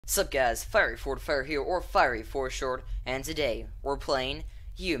Sup guys, Fiery4Fire here, or Fiery for short, and today we're playing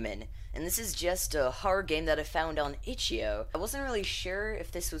Human. And this is just a horror game that I found on Itch.io. I wasn't really sure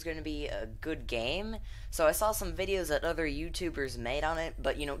if this was going to be a good game, so I saw some videos that other YouTubers made on it,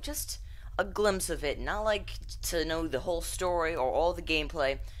 but just a glimpse of it, not like to know the whole story or all the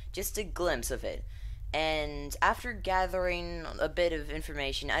gameplay, just a glimpse of it. And after gathering a bit of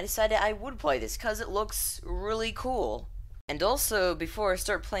information, I decided I would play this because it looks really cool. And also, before I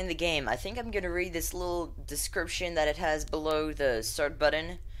start playing the game, I think I'm going to read this little description that it has below the start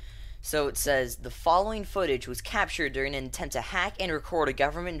button. So it says, the following footage was captured during an attempt to hack and record a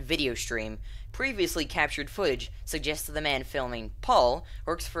government video stream. Previously captured footage suggests that the man filming, Paul,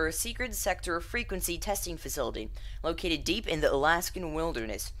 works for a secret sector frequency testing facility located deep in the Alaskan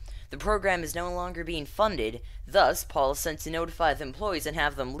wilderness. The program is no longer being funded, thus Paul is sent to notify the employees and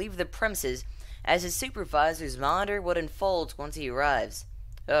have them leave the premises as his supervisors monitor what unfolds once he arrives.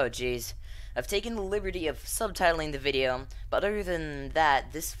 Oh jeez. I've taken the liberty of subtitling the video, but other than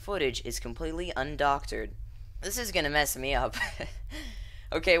that, this footage is completely undoctored. This is gonna mess me up.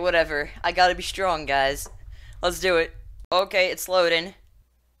 Okay, whatever. I gotta be strong, guys. Let's do it. Okay, it's loading.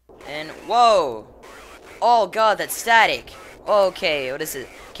 And, whoa! Oh god, that's static! Okay, what is it?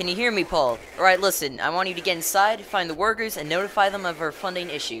 Can you hear me, Paul? Alright, listen, I want you to get inside, find the workers, and notify them of our funding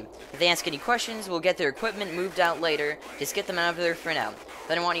issue. If they ask any questions, we'll get their equipment moved out later. Just get them out of there for now.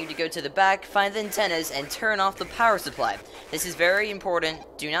 Then I want you to go to the back, find the antennas, and turn off the power supply. This is very important.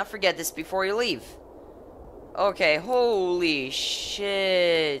 Do not forget this before you leave. Okay, holy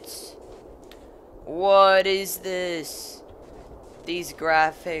shit. What is this? These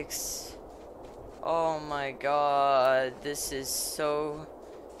graphics. Oh my god, this is so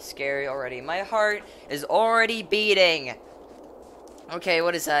scary already. My heart is already beating. Okay,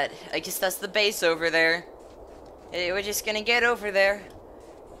 what is that? I guess that's the base over there. Hey, we're just gonna get over there.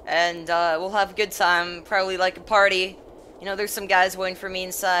 And we'll have a good time, probably like a party. There's some guys waiting for me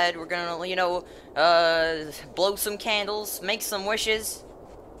inside. We're gonna, blow some candles, make some wishes.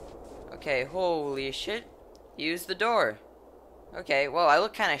 Okay, holy shit. Use the door. Okay, whoa, I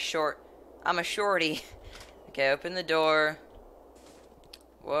look kind of short. I'm a shorty. Okay, open the door.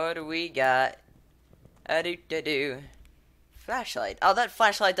 What do we got? A-do-do-do. Flashlight. Oh, that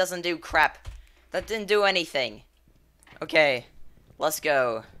flashlight doesn't do crap. That didn't do anything. Okay, let's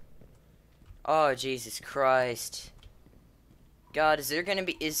go. Oh, Jesus Christ. God, is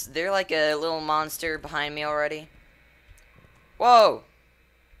there like a little monster behind me already? Whoa!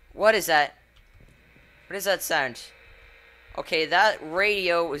 What is that? What is that sound? Okay, that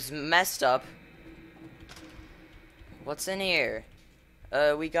radio was messed up. What's in here?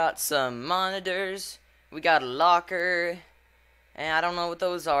 We got some monitors. We got a locker. And I don't know what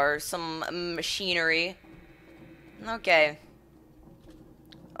those are. Some machinery. Okay.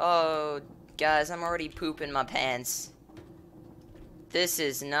 Oh, guys, I'm already pooping my pants. This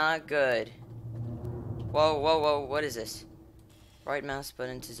is not good. Whoa, whoa, whoa, what is this? Right mouse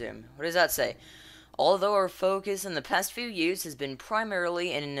button to zoom. What does that say? Although our focus in the past few years has been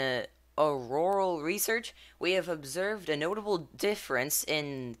primarily in auroral research, we have observed a notable difference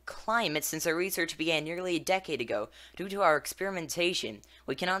in climate since our research began nearly a decade ago. Due to our experimentation,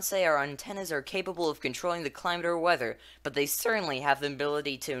 we cannot say our antennas are capable of controlling the climate or weather, but they certainly have the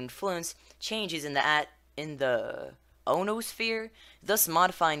ability to influence changes in the ionosphere, thus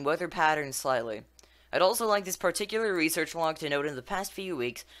modifying weather patterns slightly. I'd also like this particular research log to note in the past few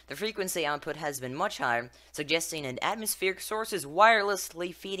weeks, the frequency output has been much higher, suggesting an atmospheric source is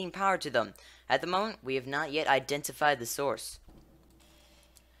wirelessly feeding power to them. At the moment, we have not yet identified the source.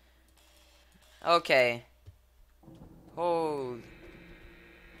 Okay. Oh.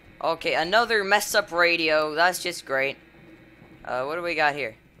 Okay, another messed up radio. That's just great. What do we got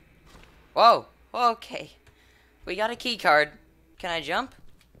here? Whoa. Okay. We got a key card. Can I jump?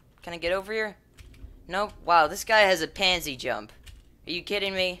 Can I get over here? Nope. Wow, this guy has a pansy jump. Are you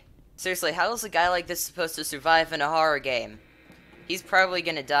kidding me? Seriously, how is a guy like this supposed to survive in a horror game? He's probably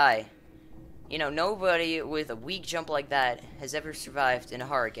gonna die. Nobody with a weak jump like that has ever survived in a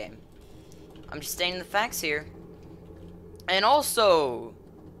horror game. I'm just stating the facts here. And also,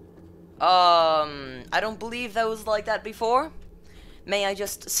 I don't believe that was like that before. May I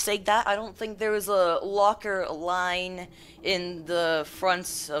just state that? I don't think there was a locker line in the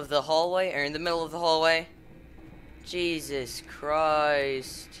front of the hallway, or in the middle of the hallway. Jesus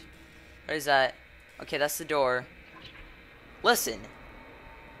Christ. What is that? Okay, that's the door. Listen.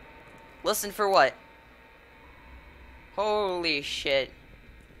 Listen for what? Holy shit.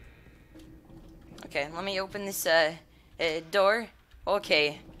 Okay, let me open this, door.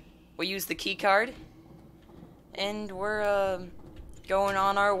 Okay. We'll use the key card. And we're, going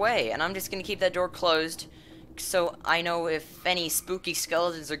on our way. And I'm just gonna keep that door closed so I know if any spooky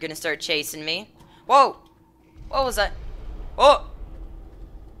skeletons are gonna start chasing me. Whoa! What was that? Oh!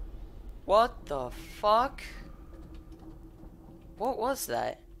 What the fuck? What was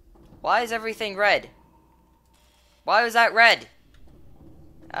that? Why is everything red? Why was that red?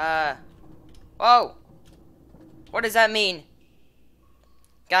 Whoa! What does that mean?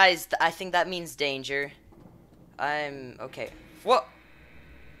 Guys, I think that means danger. Okay. What?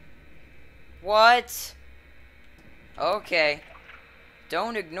 What? Okay.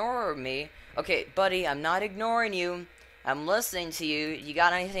 Don't ignore me. Okay, buddy, I'm not ignoring you. I'm listening to you. You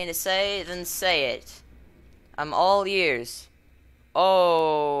got anything to say? Then say it. I'm all ears.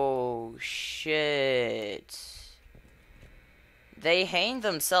 Oh, shit. They hanged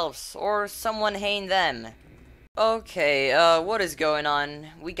themselves, or someone hanged them. Okay, what is going on?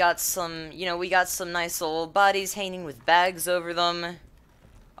 We got some nice old bodies hanging with bags over them.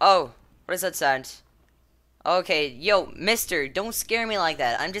 Oh, what does that sound? Okay, yo, mister, don't scare me like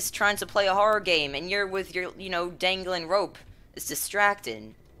that. I'm just trying to play a horror game, and you're with your, dangling rope. It's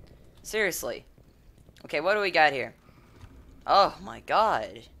distracting. Seriously. Okay, what do we got here? Oh, my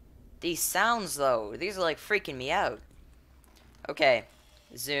God. These sounds, though, these are, like, freaking me out. Okay,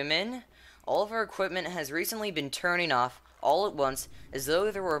 zoom in. All of our equipment has recently been turning off all at once, as though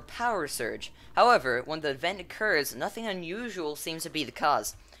there were a power surge. However, when the event occurs, nothing unusual seems to be the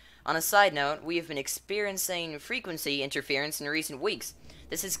cause. On a side note, we have been experiencing frequency interference in recent weeks.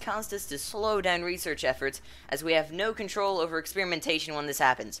 This has caused us to slow down research efforts, as we have no control over experimentation when this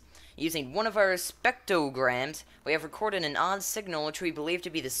happens. Using one of our spectrograms, we have recorded an odd signal which we believe to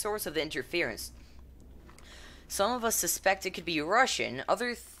be the source of the interference. Some of us suspect it could be Russian,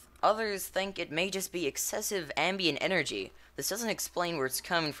 others think it may just be excessive ambient energy. This doesn't explain where it's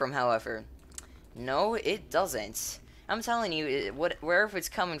coming from, however. No, it doesn't. I'm telling you, wherever it's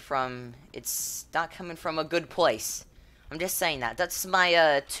coming from, it's not coming from a good place. I'm just saying that. That's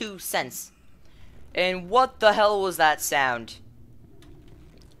my, 2 cents. And what the hell was that sound?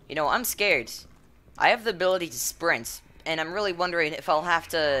 I'm scared. I have the ability to sprint, and I'm really wondering if I'll have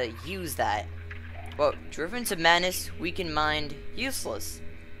to use that. Well, driven to madness, weak in mind, useless.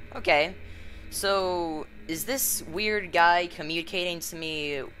 Okay, so is this weird guy communicating to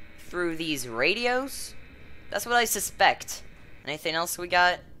me through these radios? That's what I suspect. Anything else we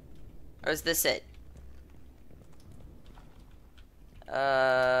got? Or is this it?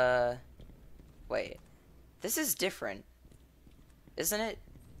 Wait. This is different. Isn't it?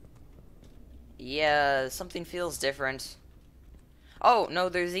 Yeah, something feels different. Oh, no,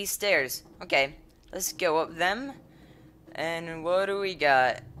 there's these stairs. Okay, let's go up them. And what do we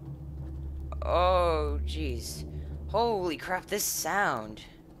got? Oh, jeez. Holy crap, this sound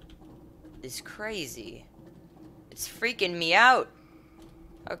is crazy. It's freaking me out.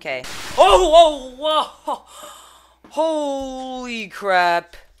 Okay. Oh, whoa! Holy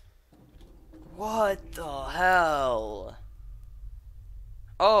crap. What the hell?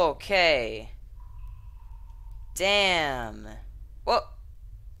 Okay. Damn. What?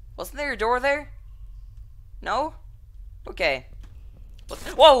 Wasn't there a door there? No? Okay.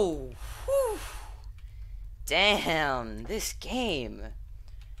 Whoa! Whew. Damn, this game.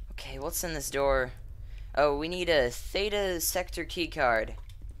 Okay, what's in this door? Oh, we need a Theta Sector keycard.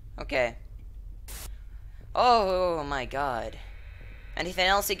 Okay. Oh my god. Anything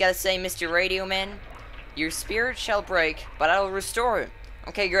else you gotta say, Mr. Radio Man? Your spirit shall break, but I will restore it.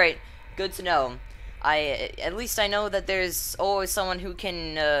 Okay, great. Good to know. At least I know that there's always someone who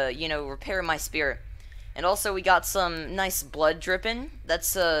can, repair my spirit. And also, we got some nice blood dripping.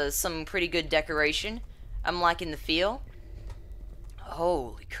 That's, some pretty good decoration. I'm liking the feel.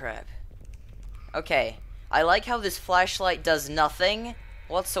 Holy crap. Okay. I like how this flashlight does nothing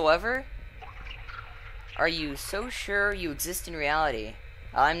whatsoever. Are you so sure you exist in reality?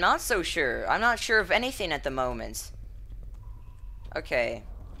 I'm not so sure. I'm not sure of anything at the moment. Okay.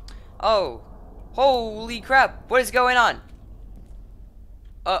 Oh. Holy crap. What is going on?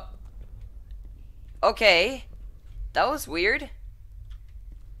 Okay. That was weird.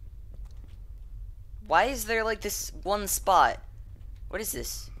 Why is there like this one spot? What is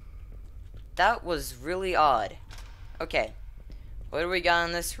this? That was really odd. Okay. What do we got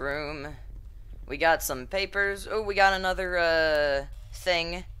in this room? We got some papers. Oh, we got another,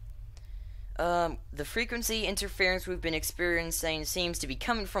 thing. The frequency interference we've been experiencing seems to be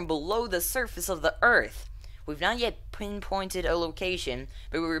coming from below the surface of the Earth. We've not yet pinpointed a location,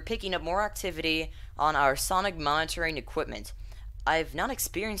 but we were picking up more activity on our sonic monitoring equipment. I've not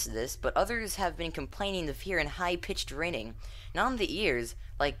experienced this, but others have been complaining of hearing high-pitched ringing, not in the ears,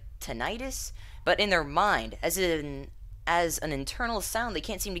 like tinnitus, but in their mind, as in as an internal sound they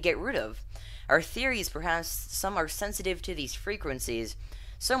can't seem to get rid of. Our theory is perhaps some are sensitive to these frequencies,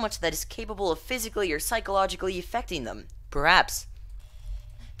 so much that it's capable of physically or psychologically affecting them. Perhaps.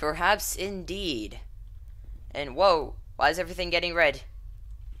 Perhaps indeed. And whoa, why is everything getting red?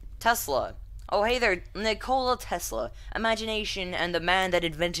 Tesla. Oh, hey there, Nikola Tesla. Imagination and the man that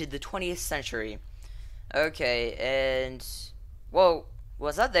invented the 20th century. Okay, and... Whoa,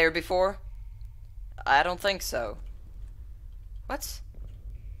 was that there before? I don't think so. What?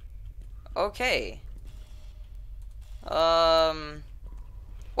 Okay. Whoa.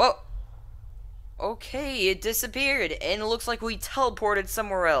 Okay, it disappeared, and it looks like we teleported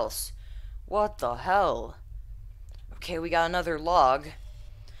somewhere else. What the hell? Okay, we got another log.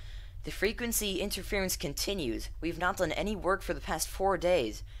 The frequency interference continues. We've not done any work for the past 4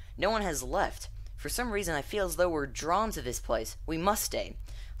 days. No one has left. For some reason, I feel as though we're drawn to this place. We must stay.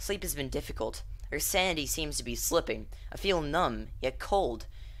 Sleep has been difficult. Our sanity seems to be slipping. I feel numb, yet cold.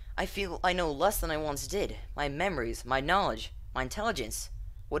 I feel I know less than I once did. My memories, my knowledge, my intelligence.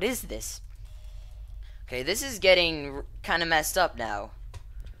 What is this? Okay, this is getting kind of messed up now.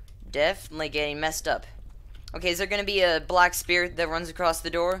 Definitely getting messed up. Okay, is there going to be a black spirit that runs across the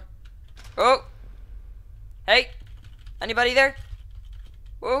door? Oh! Hey! Anybody there?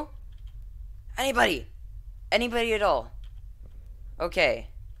 Whoa! Anybody! Anybody at all? Okay.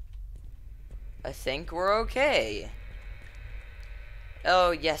 I think we're okay.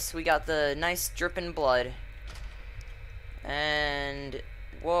 Oh, yes, we got the nice dripping blood. And...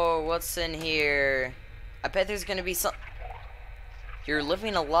 whoa, what's in here? I bet there's gonna be some... You're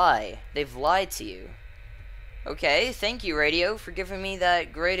living a lie. They've lied to you. Okay, thank you, radio, for giving me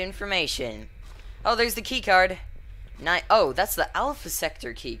that great information. Oh, there's the key card. Oh, that's the Alpha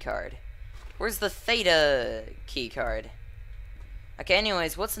Sector key card. Where's the Theta key card? Okay,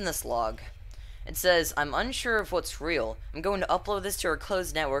 anyways, what's in this log? It says, I'm unsure of what's real. I'm going to upload this to our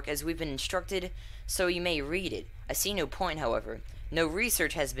closed network as we've been instructed, so you may read it. I see no point, however. No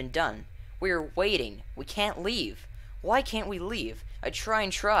research has been done. We're waiting. We can't leave. Why can't we leave? I try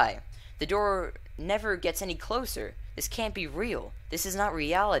and try. The door never gets any closer. This can't be real. This is not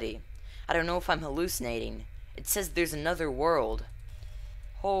reality. I don't know if I'm hallucinating. It says there's another world.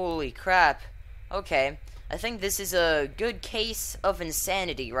 Holy crap. Okay. I think this is a good case of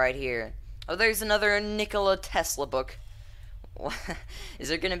insanity right here. Oh, there's another Nikola Tesla book. Is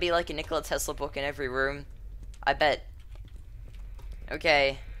there gonna be like a Nikola Tesla book in every room? I bet.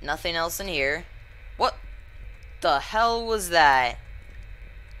 Okay, nothing else in here. What the hell was that?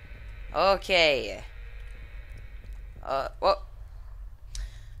 Okay. What?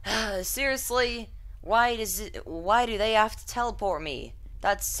 Seriously? Why do they have to teleport me?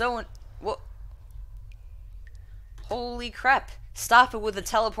 That's so... What? Holy crap. Stop it with the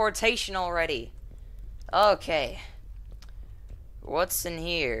teleportation already. Okay. What's in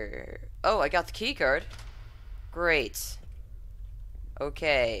here? Oh, I got the key card. Great.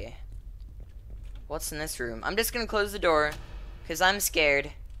 Okay. What's in this room? I'm just gonna close the door, because I'm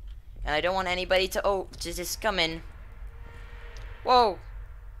scared. And I don't want anybody to just come in. Whoa.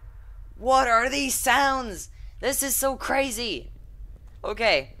 What are these sounds? This is so crazy.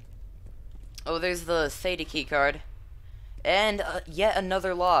 Okay. Oh, there's the Theta key card. And yet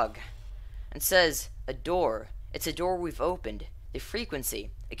another log. It says, a door. It's a door we've opened. The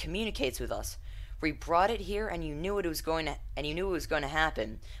frequency. It communicates with us. We brought it here and you knew it was going to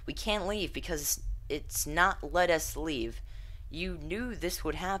happen. We can't leave because it's not let us leave. You knew this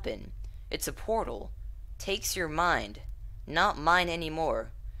would happen. It's a portal. Takes your mind. Not mine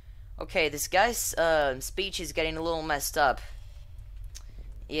anymore. Okay, this guy's speech is getting a little messed up.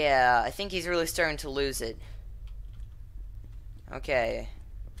 Yeah, I think he's really starting to lose it. Okay.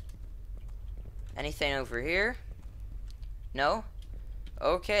 Anything over here? No?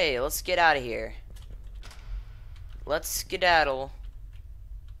 Okay, let's get out of here. Let's skedaddle.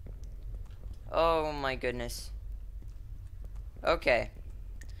 Oh my goodness. Okay.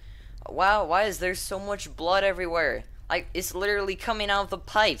 Wow, why is there so much blood everywhere? Like, it's literally coming out of the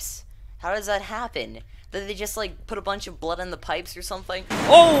pipes. How does that happen? Did they just, like, put a bunch of blood in the pipes or something?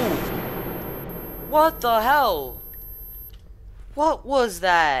 Oh! What the hell? What was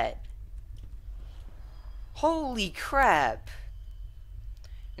that? Holy crap.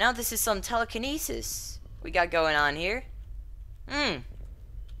 Now this is some telekinesis we got going on here.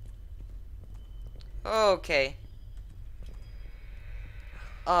 Okay.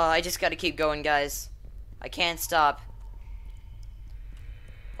 I just gotta keep going, guys. I can't stop.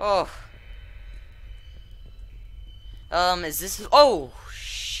 Oh. Is this... Oh,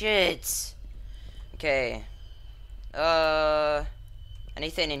 shit. Okay.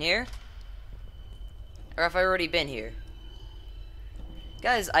 Anything in here? Or have I already been here?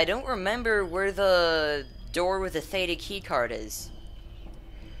 Guys, I don't remember where the door with the Theta keycard is.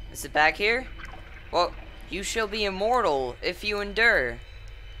 Is it back here? Well, you shall be immortal if you endure.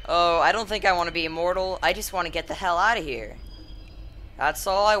 Oh, I don't think I want to be immortal. I just want to get the hell out of here. That's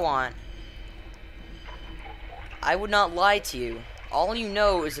all I want. I would not lie to you. All you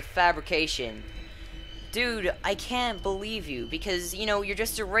know is a fabrication. Dude, I can't believe you because, you know, you're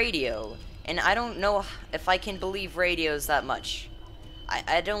just a radio. And I don't know if I can believe radios that much.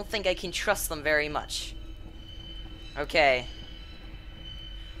 I don't think I can trust them very much. Okay.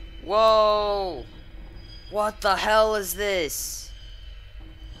 Whoa! What the hell is this?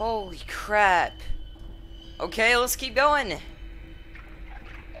 Holy crap. Okay, let's keep going.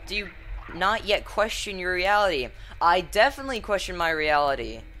 Do you not yet question your reality? I definitely question my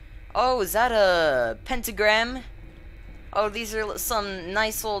reality. Oh, is that a pentagram? Oh, these are some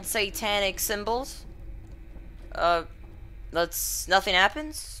nice old satanic symbols. Nothing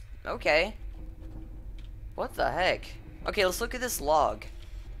happens? Okay. What the heck? Okay, let's look at this log.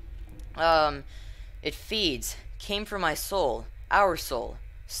 It feeds. Came from my soul. Our soul.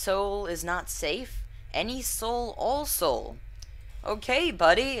 Soul is not safe. Any soul, all soul. Okay,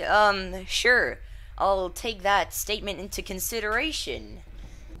 buddy. Sure. I'll take that statement into consideration.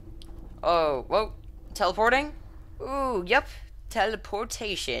 Oh, whoa. Teleporting? Ooh, yep.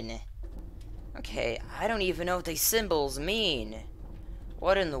 Teleportation. Okay, I don't even know what these symbols mean.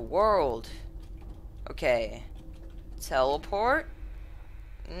 What in the world? Okay. Teleport?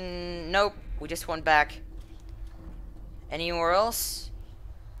 Nope. We just went back. Anywhere else?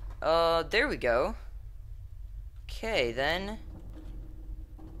 There we go. Okay, then.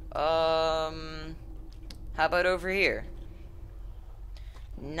 How about over here?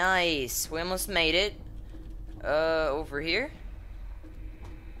 Nice. We almost made it. Over here?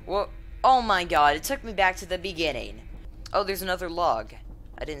 What? Oh my god, it took me back to the beginning. Oh, there's another log.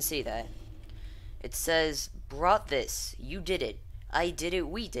 I didn't see that. It says, brought this. You did it. I did it.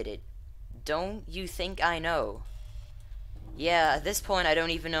 We did it. Don't you think I know? Yeah, at this point, I don't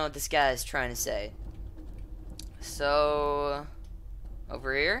even know what this guy is trying to say. So,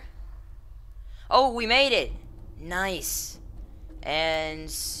 over here? Oh, we made it! Nice. And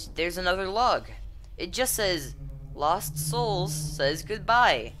there's another log. It just says, Lost Souls says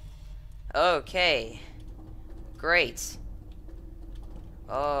goodbye. Okay. Great.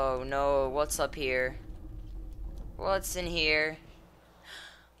 Oh no, what's up here? What's in here?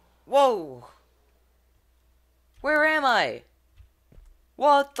 Whoa! Where am I?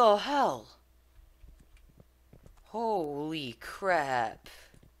 What the hell? Holy crap.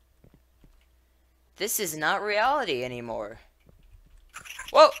 This is not reality anymore.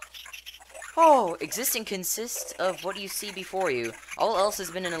 Whoa! Oh, existing consists of what you see before you. All else has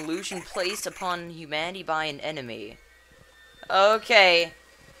been an illusion placed upon humanity by an enemy. Okay.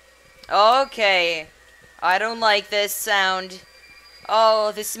 Okay. I don't like this sound.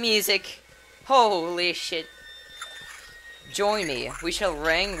 Oh, this music. Holy shit. Join me. We shall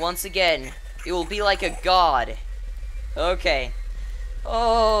ring once again. It will be like a god. Okay.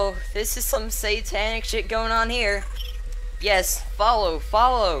 Oh, this is some satanic shit going on here. Yes, follow,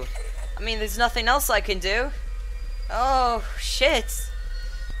 follow. I mean, there's nothing else I can do. Oh, shit.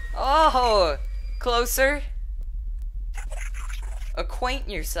 Oh, closer. Acquaint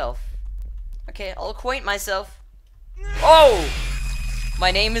yourself. Okay, I'll acquaint myself. Oh! My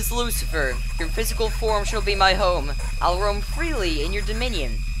name is Lucifer. Your physical form shall be my home. I'll roam freely in your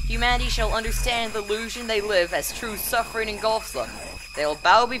dominion. Humanity shall understand the illusion they live as true suffering engulfs them. They'll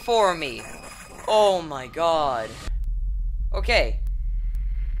bow before me. Oh my god. Okay.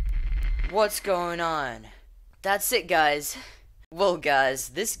 What's going on? That's it, guys. Well, guys,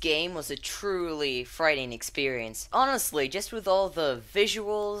 this game was a truly frightening experience. Honestly, just with all the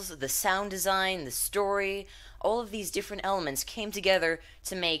visuals, the sound design, the story, all of these different elements came together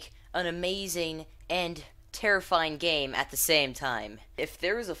to make an amazing and terrifying game at the same time. If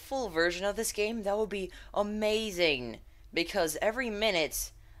there was a full version of this game, that would be amazing, because every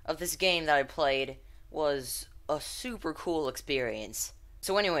minute of this game that I played was a super cool experience.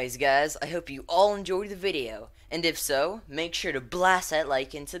 So anyways, guys, I hope you all enjoyed the video, and if so, make sure to blast that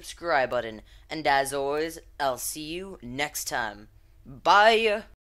like and subscribe button, and as always, I'll see you next time. Bye!